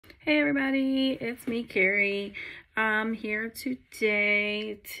Hey everybody, it's me, Carrie. I'm here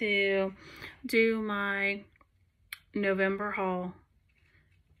today to do my November haul.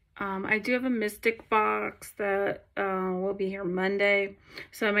 I do have a Mystic box that will be here Monday,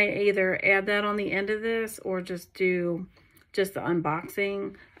 so I may either add that on the end of this or just do the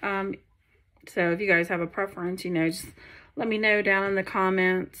unboxing. So if you guys have a preference, just let me know down in the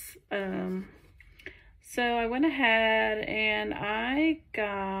comments. So I went ahead and I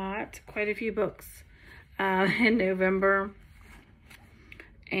got quite a few books in November.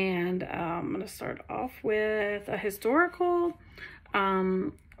 And I'm going to start off with a historical,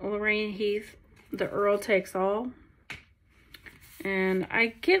 Lorraine, Heath, The Earl Takes All. And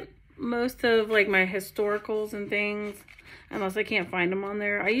I get most of like my historicals and things, unless I can't find them on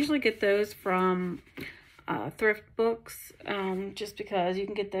there. I usually get those from thrift books, just because you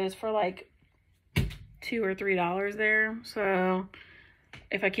can get those for like $2 or $3 there. So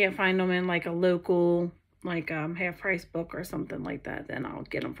if I can't find them in like a local like half price book or something like that, then I'll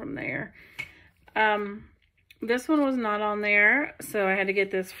get them from there. This one was not on there, so I had to get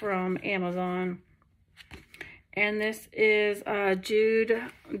this from Amazon. And this is Jude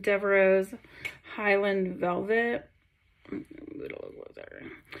Deveraux Highland Velvet.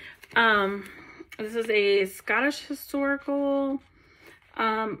 This is a Scottish historical.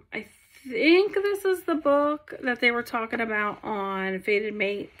 I think this is the book that they were talking about on Fated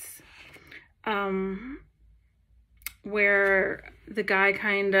Mates, where the guy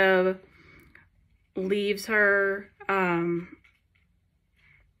kind of leaves her and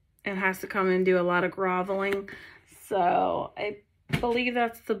has to come and do a lot of groveling. So I believe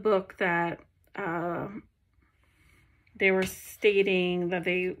that's the book that they were stating that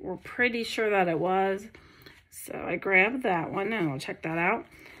they were pretty sure that it was. So I grabbed that one and I'll check that out.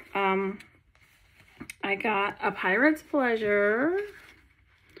 I got A Pirate's Pleasure,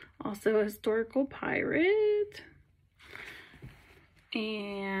 also a historical pirate,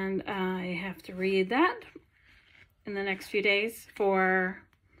 and I have to read that in the next few days for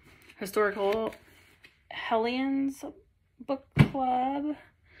Historical Hellions Book Club,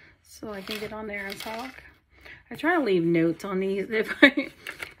 so I can get on there and talk. I try to leave notes on these if I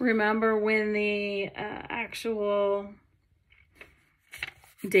remember when the actual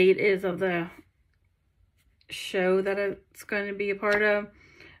date is of the show that it's going to be a part of.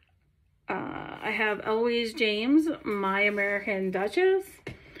 I have Eloise James, My American Duchess.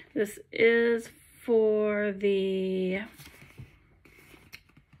 This is for the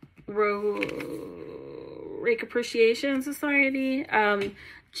Rake Appreciation Society.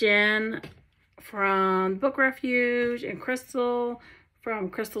 Jen from Book Refuge and Crystal from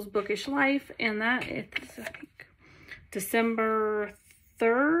Crystal's Bookish Life. And that is, I think, December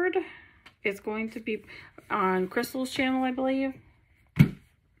 3rd. It's going to be on Crystal's channel, I believe.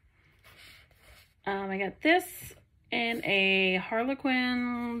 I got this in a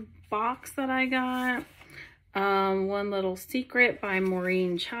Harlequin box that I got. One Little Secret by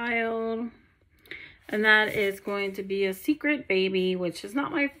Maureen Child. And that is going to be a Secret Baby, which is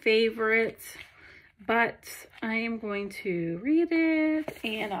not my favorite, but I am going to read it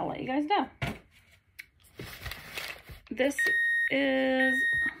and I'll let you guys know. This is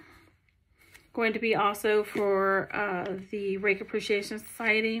going to be also for the Rake Appreciation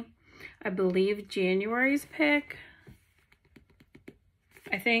Society. I believe January's pick.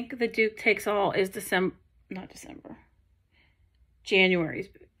 I think The Duke Takes All is January's.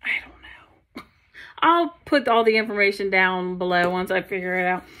 I don't know. I'll put all the information down below once I figure it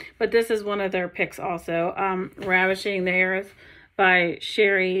out. But this is one of their picks also. Ravishing the Heir by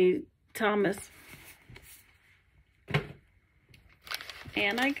Sherry Thomas.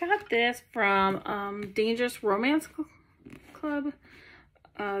 And I got this from Dangerous Romance Club.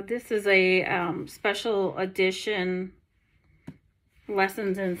 This is a special edition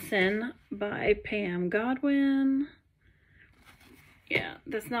Lessons in Sin by Pam Godwin. Yeah,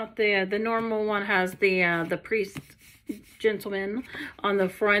 that's not the normal one. Has the priest gentleman on the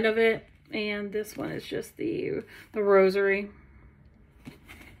front of it, and this one is just the rosary.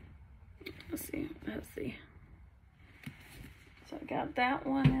 Let's see. So I got that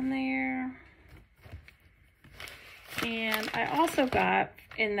one in there. And I also got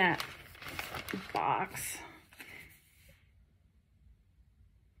in that box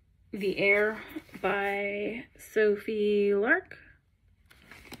The Heir by Sophie Lark.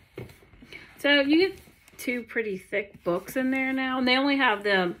 So you get two pretty thick books in there now. And they only have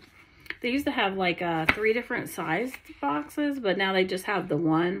they used to have like 3 different sized boxes, but now they just have the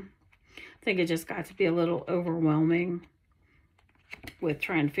one. I think it just got to be a little overwhelming with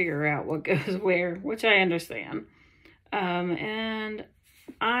trying to figure out what goes where, which I understand. And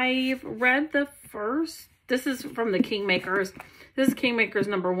I've read the first, this is from the Kingmakers. This is Kingmakers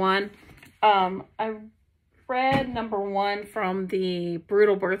 #1. I read #1 from the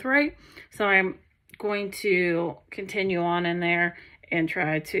Brutal Birthright. So I'm going to continue on in there and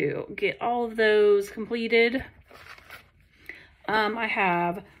try to get all of those completed. I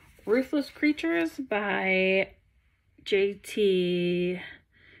have Ruthless Creatures by J.T.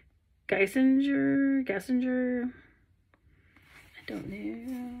 Geissinger. I don't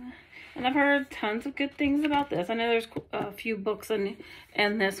know. And I've heard tons of good things about this. I know there's a few books in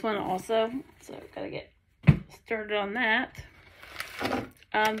this one also. So I've got to get started on that.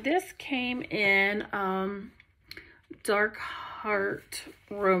 This came in Dark Heart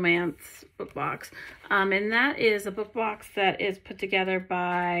Romance book box. And that is a book box that is put together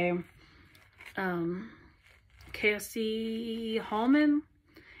by Cassie Hallman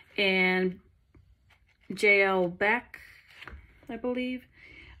and J.L. Beck, I believe.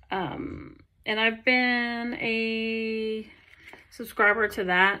 And I've been a subscriber to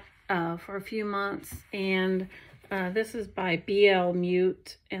that for a few months. And this is by B.L.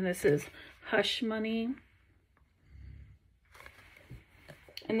 Mute, and this is Hush Money.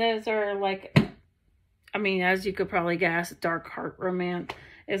 And those are like, I mean, as you could probably guess, Dark Heart Romance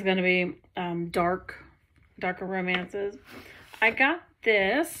is going to be darker romances. I got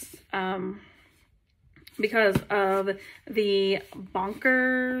this because of the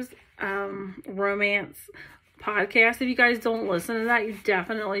Bonkers romance podcast. If you guys don't listen to that, you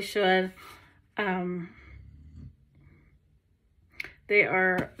definitely should. They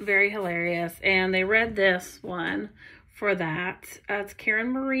are very hilarious, and they read this one for that. It's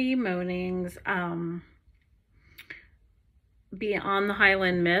Karen Marie Moning's Beyond the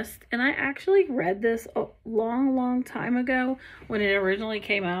Highland Mist, and I actually read this a long time ago when it originally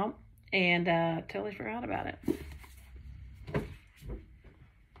came out, and totally forgot about it.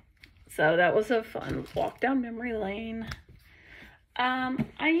 So that was a fun walk down memory lane. I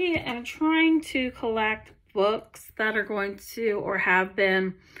am trying to collect books that are going to or have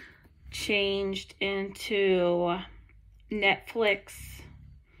been changed into Netflix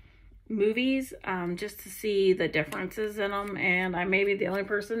movies, just to see the differences in them. And I may be the only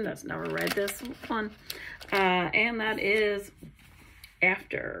person that's never read this one, and that is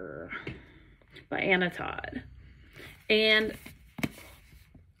After by Anna Todd. And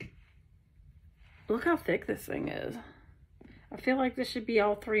look how thick this thing is. I feel like this should be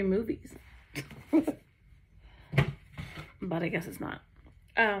all 3 movies. But I guess it's not.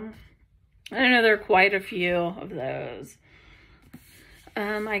 I know there are quite a few of those.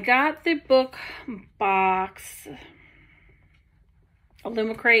 I got the book box,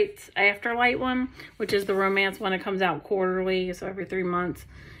 Illumicrate's Afterlight one, which is the romance one. It comes out quarterly, so every 3 months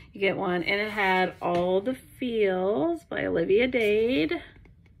you get one. And it had All the Feels by Olivia Dade.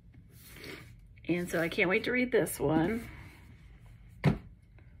 And so I can't wait to read this one.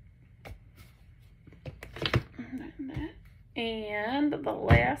 And the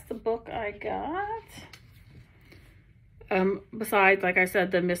last book I got, besides, like I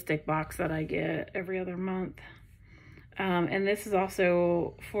said, the Mystic box that I get every other month. And this is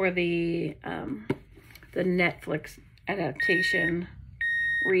also for the Netflix adaptation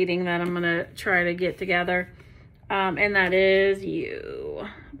reading that I'm going to try to get together. And that is You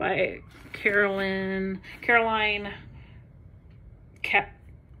by Caroline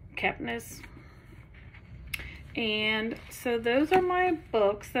Kepnes. And so those are my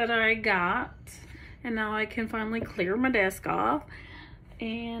books that I got. And now I can finally clear my desk off.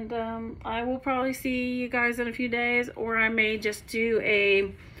 And I will probably see you guys in a few days. Or I may just do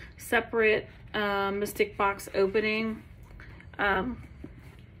a separate Mystic box opening to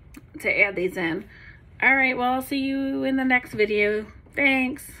add these in. Alright, well, I'll see you in the next video.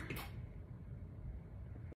 Thanks.